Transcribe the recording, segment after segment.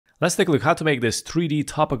Let's take a look how to make this 3D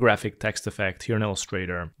topographic text effect here in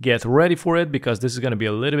Illustrator. Get ready for it because this is going to be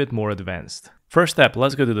a little bit more advanced. First step,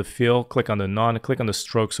 let's go to the fill, click on the none, click on the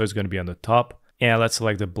stroke so it's going to be on the top, and let's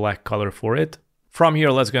select the black color for it. From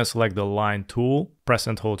here, let's go and select the line tool, press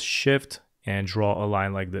and hold shift, and draw a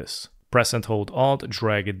line like this. Press and hold Alt,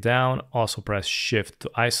 drag it down, also press Shift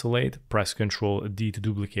to isolate, press Ctrl D to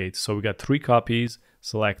duplicate. So we got 3 copies,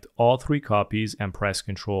 select all 3 copies and press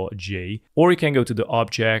Ctrl J. Or you can go to the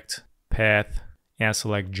Object, Path, and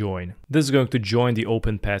select Join. This is going to join the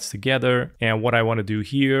open paths together. And what I want to do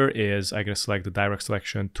here is I'm going to select the Direct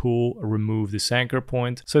Selection tool, remove this anchor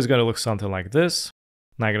point. So it's going to look something like this.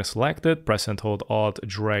 Now I'm going to select it, press and hold Alt,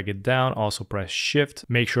 drag it down, also press Shift,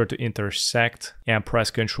 make sure to intersect and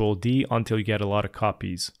press Ctrl D until you get a lot of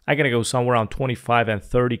copies. I'm going to go somewhere around 25 and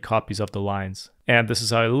 30 copies of the lines. And this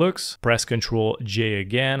is how it looks. Press Ctrl J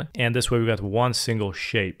again, and this way we got one single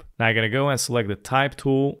shape. Now I'm going to go and select the Type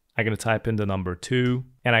tool. I'm going to type in the number 2,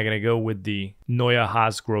 and I'm going to go with the Neue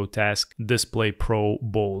Grotesque Display Pro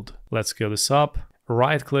Bold. Let's scale this up,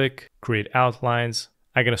 right click, create outlines.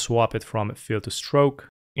 I'm going to swap it from fill to stroke,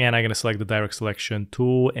 and I'm going to select the Direct Selection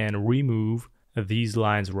tool and remove these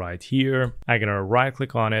lines right here. I'm going to right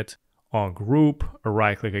click on it, on group,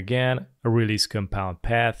 right click again, release compound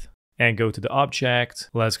path, and go to the object.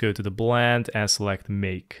 Let's go to the blend and select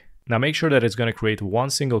make. Now make sure that it's going to create one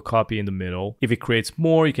single copy in the middle. If it creates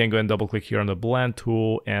more, you can go and double click here on the blend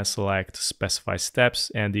tool and select specify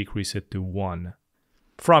steps and decrease it to 1.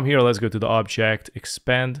 From here, let's go to the object,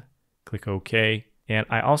 expand, click OK. And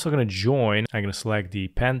I'm also going to join. I'm going to select the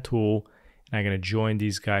pen tool and I'm going to join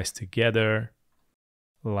these guys together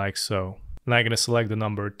like so. Now I'm going to select the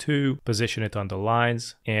number 2, position it on the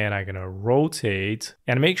lines, and I'm going to rotate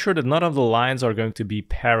and make sure that none of the lines are going to be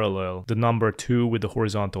parallel, the number 2 with the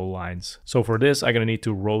horizontal lines. So for this, I'm going to need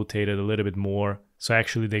to rotate it a little bit more. So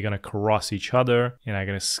actually they're going to cross each other, and I'm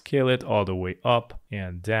going to scale it all the way up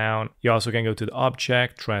and down. You also can go to the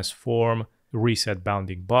object, transform, reset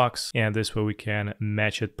bounding box, and this way we can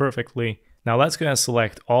match it perfectly. Now let's go and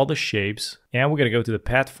select all the shapes, and we're going to go to the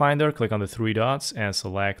Pathfinder, click on the 3 dots and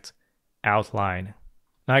select outline.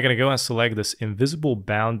 Now I'm going to go and select this invisible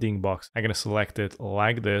bounding box. I'm going to select it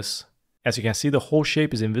like this. As you can see, the whole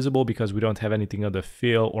shape is invisible because we don't have anything on the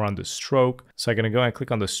fill or on the stroke. So I'm going to go and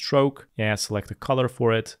click on the stroke and select the color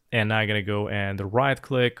for it. And now I'm going to go and right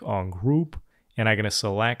click on group. And I'm going to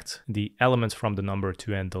select the elements from the number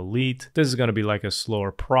 2 and delete. This is going to be like a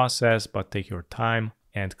slower process, but take your time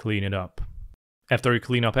and clean it up. After you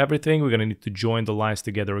clean up everything, we're going to need to join the lines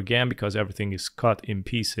together again because everything is cut in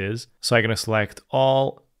pieces. So I'm going to select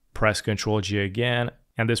all, press Ctrl G again,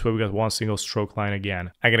 and this way we got one single stroke line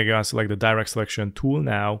again. I'm going to go and select the Direct Selection tool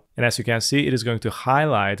now. And as you can see, it is going to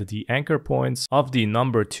highlight the anchor points of the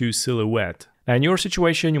number 2 silhouette. Now in your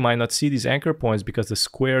situation, you might not see these anchor points because the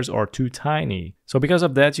squares are too tiny. So because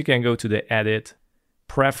of that, you can go to the Edit,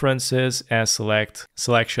 Preferences, and select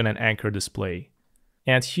Selection and Anchor Display.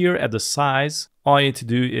 And here at the size, all you need to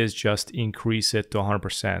do is just increase it to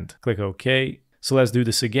 100%. Click OK. So let's do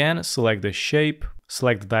this again. Select the shape,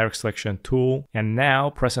 select the Direct Selection tool, and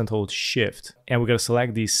now press and hold Shift. And we're going to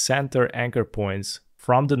select these center anchor points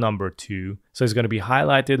from the number 2. So it's going to be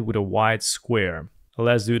highlighted with a white square.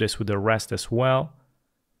 Let's do this with the rest as well.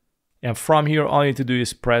 And from here, all you need to do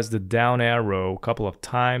is press the down arrow a couple of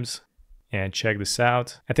times and check this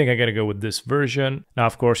out. I think I'm gonna go with this version. Now,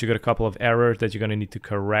 of course, you got a couple of errors that you're gonna need to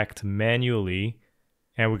correct manually.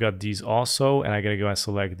 And we got these also, and I'm gonna go and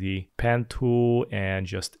select the pen tool and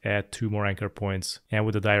just add 2 more anchor points. And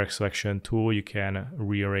with the Direct Selection tool, you can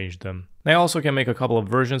rearrange them. Now, I also can make a couple of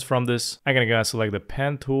versions from this. I'm gonna go and select the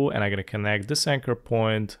pen tool, and I'm gonna connect this anchor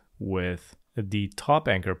point with the top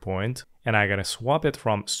anchor point, and I'm gonna swap it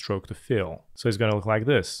from stroke to fill. So it's gonna look like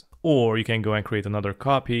this. Or you can go and create another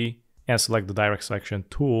copy and select the Direct Selection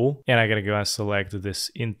tool, and I'm gonna go and select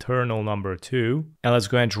this internal number 2, and let's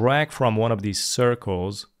go and drag from one of these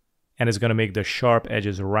circles, and it's gonna make the sharp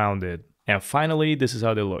edges rounded. And finally, this is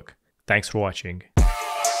how they look. Thanks for watching.